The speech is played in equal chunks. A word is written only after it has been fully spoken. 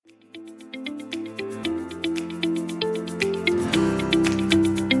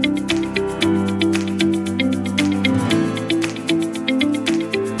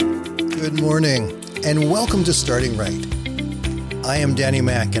and welcome to Starting Right. I am Danny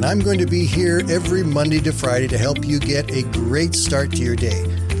Mack, and I'm going to be here every Monday to Friday to help you get a great start to your day.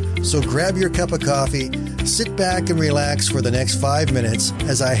 So grab your cup of coffee, sit back and relax for the next 5 minutes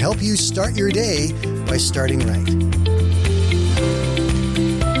as I help you start your day by starting right.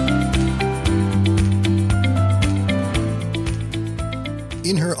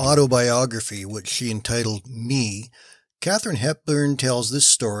 In her autobiography, which she entitled Me, Katharine Hepburn tells this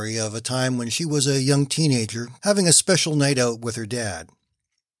story of a time when she was a young teenager having a special night out with her dad.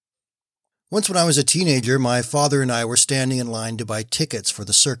 Once when I was a teenager, my father and I were standing in line to buy tickets for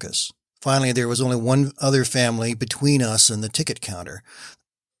the circus. Finally, there was only one other family between us and the ticket counter.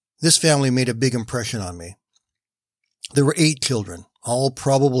 This family made a big impression on me. There were 8 children, all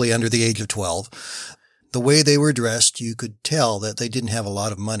probably under the age of 12. The way they were dressed, you could tell that they didn't have a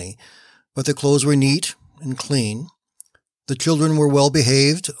lot of money, but their clothes were neat and clean. The children were well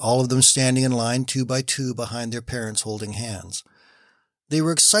behaved, all of them standing in line 2 by 2 behind their parents holding hands. They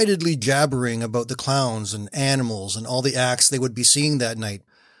were excitedly jabbering about the clowns and animals and all the acts they would be seeing that night.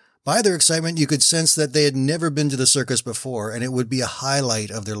 By their excitement, you could sense that they had never been to the circus before, and it would be a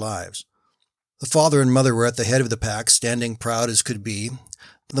highlight of their lives. The father and mother were at the head of the pack, standing proud as could be.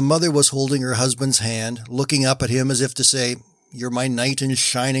 The mother was holding her husband's hand, looking up at him as if to say, "You're my knight in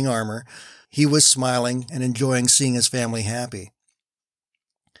shining armor." He was smiling and enjoying seeing his family happy.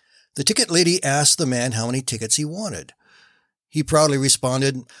 The ticket lady asked the man how many tickets he wanted. He proudly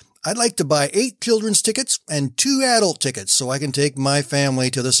responded, "I'd like to buy 8 children's tickets and 2 adult tickets so I can take my family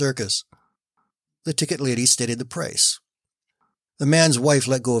to the circus." The ticket lady stated the price. The man's wife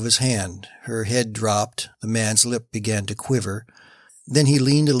let go of his hand. Her head dropped. The man's lip began to quiver. Then he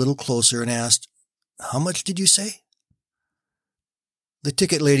leaned a little closer and asked, "How much did you say?" The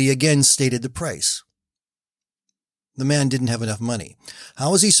ticket lady again stated the price. The man didn't have enough money. How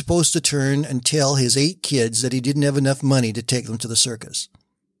was he supposed to turn and tell his 8 kids that he didn't have enough money to take them to the circus?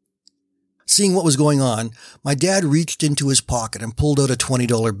 Seeing what was going on, my dad reached into his pocket and pulled out a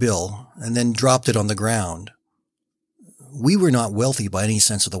 $20 bill and then dropped it on the ground. We were not wealthy by any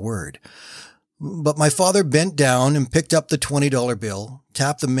sense of the word. But my father bent down and picked up the $20 bill,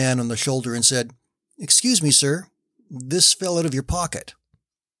 tapped the man on the shoulder and said, "Excuse me, sir. This fell out of your pocket."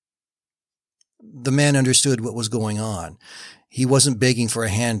 The man understood what was going on. He wasn't begging for a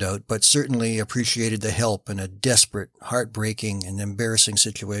handout, but certainly appreciated the help in a desperate, heartbreaking, and embarrassing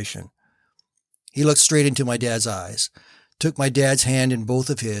situation. He looked straight into my dad's eyes, took my dad's hand in both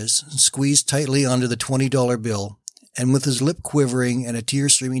of his, squeezed tightly onto the $20 bill, and with his lip quivering and a tear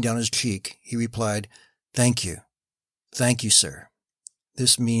streaming down his cheek, he replied, "Thank you. Thank you, sir.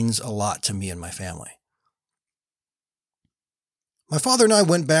 This means a lot to me and my family." My father and I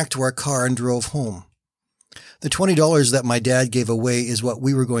went back to our car and drove home. The $20 that my dad gave away is what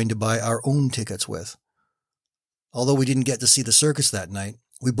we were going to buy our own tickets with. Although we didn't get to see the circus that night,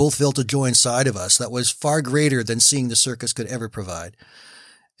 we both felt a joy inside of us that was far greater than seeing the circus could ever provide.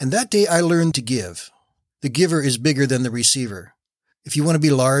 And that day I learned to give. The giver is bigger than the receiver. If you want to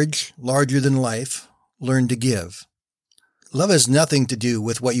be larger than life, learn to give. Love has nothing to do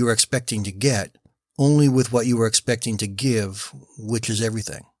with what you are expecting to get, only with what you are expecting to give, which is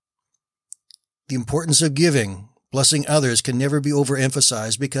everything. The importance of giving, blessing others, can never be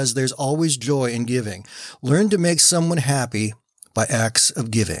overemphasized because there's always joy in giving. Learn to make someone happy by acts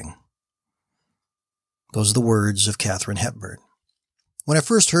of giving. Those are the words of Katharine Hepburn. When I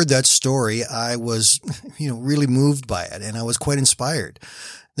first heard that story, I was, really moved by it, and I was quite inspired.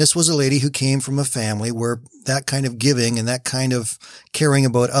 This was a lady who came from a family where that kind of giving and that kind of caring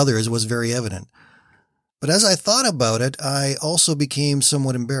about others was very evident. But as I thought about it, I also became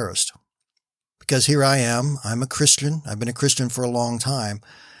somewhat embarrassed. Because here I am, I'm a Christian, I've been a Christian for a long time,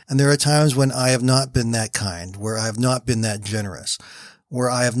 and there are times when I have not been that kind, where I have not been that generous, where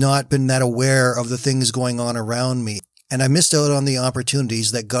I have not been that aware of the things going on around me, and I missed out on the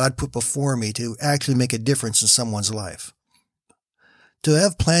opportunities that God put before me to actually make a difference in someone's life. To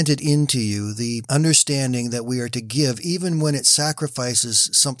have planted into you the understanding that we are to give even when it sacrifices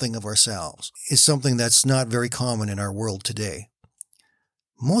something of ourselves is something that's not very common in our world today.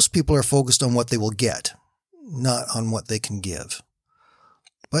 Most people are focused on what they will get, not on what they can give.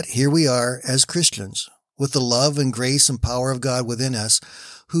 But here we are as Christians, with the love and grace and power of God within us,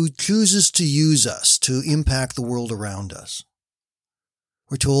 who chooses to use us to impact the world around us.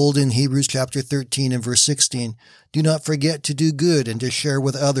 We're told in Hebrews chapter 13 and verse 16, "Do not forget to do good and to share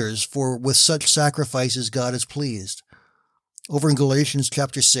with others, for with such sacrifices God is pleased." Over in Galatians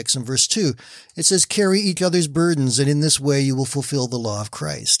chapter 6 and verse 2, it says, "Carry each other's burdens, and in this way you will fulfill the law of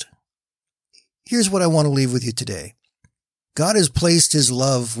Christ." Here's what I want to leave with you today. God has placed his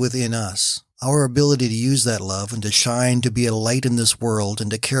love within us, Our ability to use that love and to shine, to be a light in this world and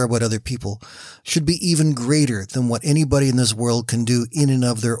to care about other people should be even greater than what anybody in this world can do in and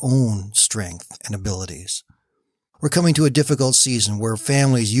of their own strength and abilities. We're coming to a difficult season where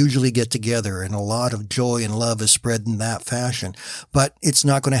families usually get together and a lot of joy and love is spread in that fashion, but it's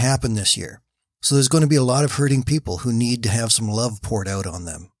not going to happen this year. So there's going to be a lot of hurting people who need to have some love poured out on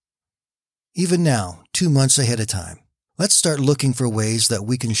them. Even now, 2 months ahead of time, let's start looking for ways that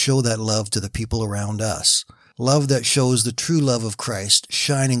we can show that love to the people around us. Love that shows the true love of Christ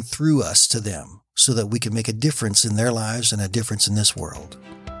shining through us to them so that we can make a difference in their lives and a difference in this world.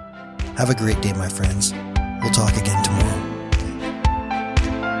 Have a great day, my friends. We'll talk again tomorrow.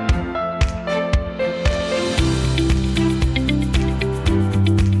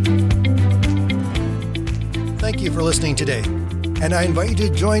 Thank you for listening today. And I invite you to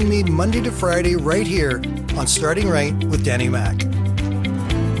join me Monday to Friday right here on Starting Right with Danny Mac.